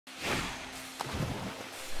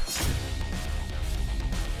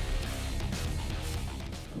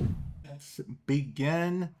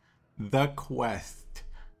begin the quest,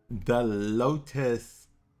 the Lotus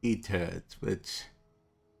Eaters, which,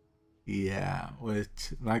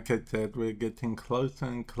 like I said, we're getting closer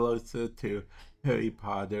and closer to Harry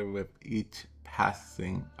Potter with each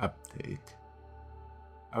passing update.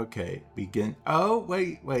 Okay, begin. Oh,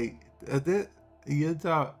 wait. Is it use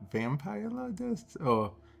a vampire Lotus?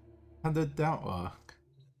 Or how did that work?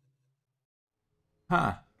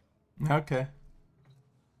 Huh. Okay.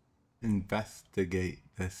 Investigate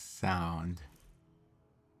the sound.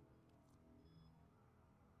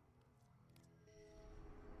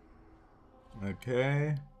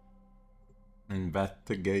 Okay.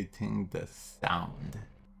 Investigating the sound.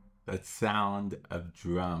 The sound of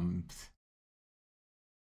drums.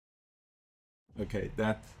 Okay,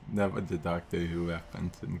 that was the Doctor Who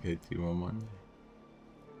reference in case you were wondering.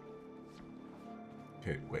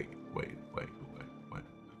 Okay, wait.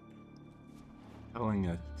 Telling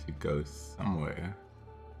us to go somewhere.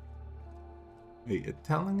 Wait, it's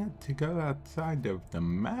telling us to go outside of the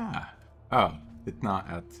map. Oh, it's not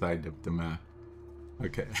outside of the map.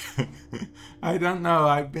 Okay. I don't know.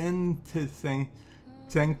 I've been to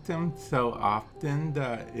Sanctum so often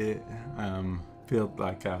that it feels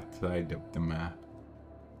like outside of the map.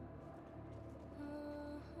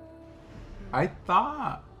 I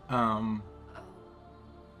thought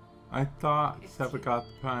Cerebral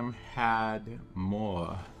Prime had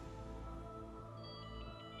more.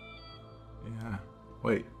 Yeah.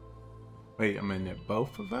 Wait a minute,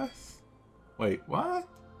 both of us? Wait, what?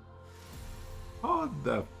 Hold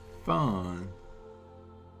the phone.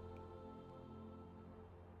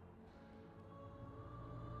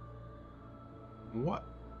 What?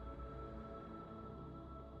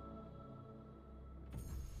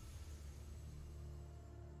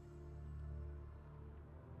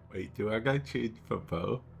 Wait, do I gotta choose for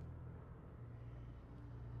both?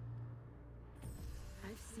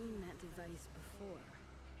 I've seen that device before.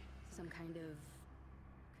 Some kind of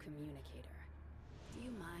communicator. Do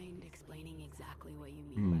you mind explaining exactly what you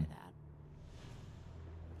mean by that?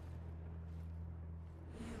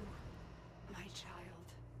 You, my child,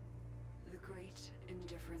 the great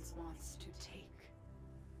indifference wants to take.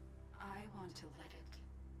 I want to let it.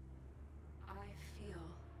 I feel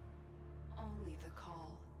only the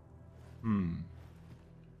call.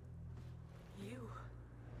 You,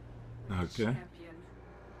 my champion,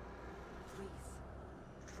 please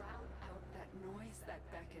drown out that noise that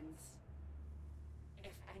beckons.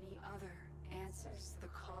 If any other answers the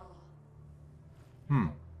call,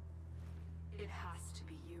 it has to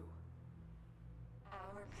be you.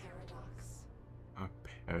 Our paradox. A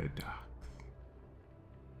paradox.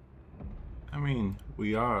 I mean,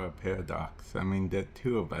 we are a paradox. I mean, there are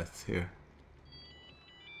two of us here.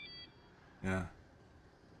 Yeah.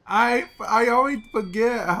 I always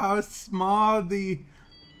forget how small the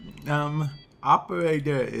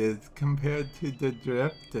operator is compared to the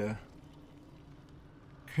drifter.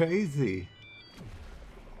 Crazy.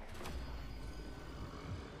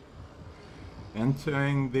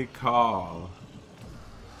 Entering the call.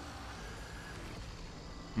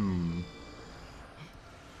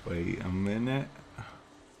 Wait a minute.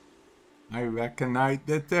 I recognize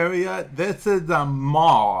this area. This is a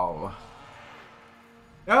mall.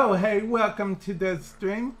 Oh, hey, welcome to the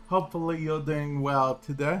stream. Hopefully you're doing well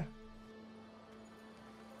today.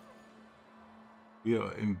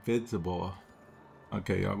 You're invisible.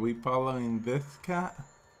 Okay, are we following this cat?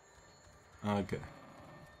 Okay.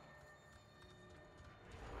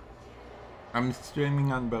 I'm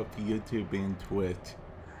streaming on both YouTube and Twitch.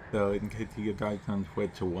 So in case you guys on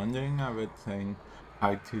Twitch are wondering, I was saying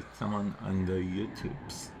hi to someone on the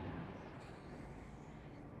YouTubes.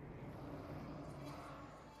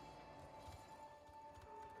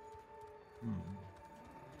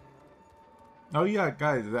 Oh yeah,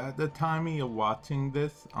 guys, at the time you're watching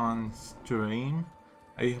this on stream,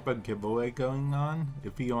 I have a giveaway going on.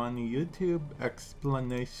 If you're on YouTube,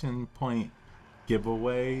 exclamation point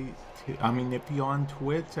giveaway. If you're on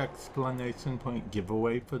Twitch, exclamation point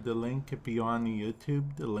giveaway for the link. If you're on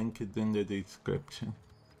YouTube, the link is in the description.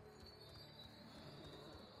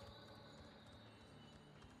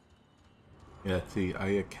 Yeah, see, I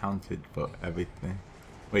accounted for everything.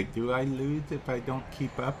 Wait, do I lose if I don't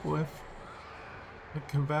keep up with the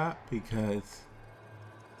combat? Because...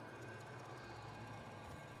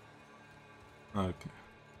 okay.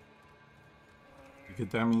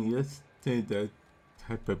 Because I'm used to the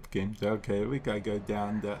type of games. Okay, we gotta go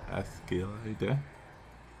down the escalator.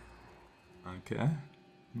 Okay.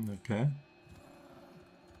 Okay.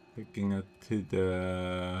 Taking us to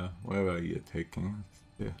the... where are you taking us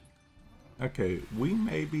to? Okay, we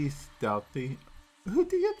may be stealthy. Who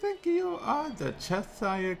do you think you are, the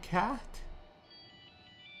Cheshire Cat?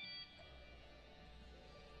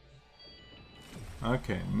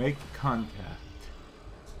 Okay, make contact.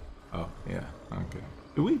 Oh, yeah, okay.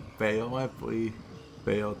 Do we fail if we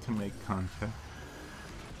fail to make contact?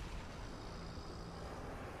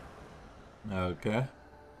 Okay.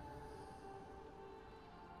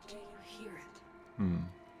 Do you hear it? Hmm.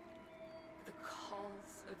 The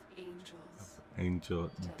calls of angels.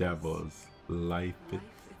 Angel, devils, life Life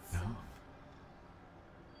itself. itself.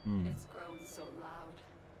 Hmm. It's grown so loud.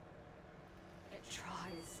 It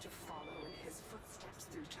tries to follow in his footsteps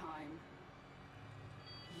through time.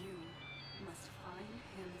 You must find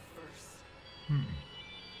him first.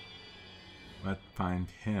 Let's find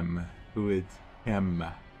him. Who is him?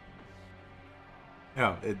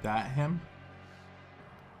 Oh, is that him?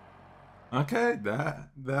 Okay,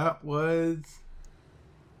 that was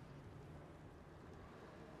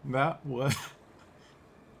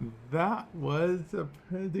that was a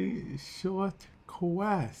pretty short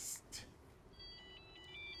quest.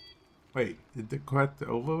 Wait, is the quest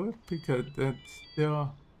over with? Because it's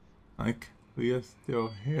still like we are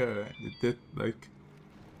still here. Is it like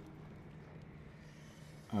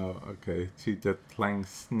oh, okay. She's just playing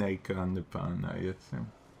Snake on the phone, I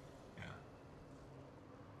assume.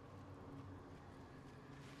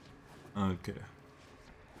 Yeah. Okay.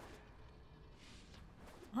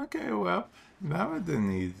 Okay, well, that was an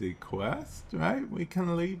easy quest, right? We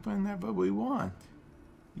can leave whenever we want.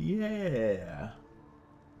 Yeah.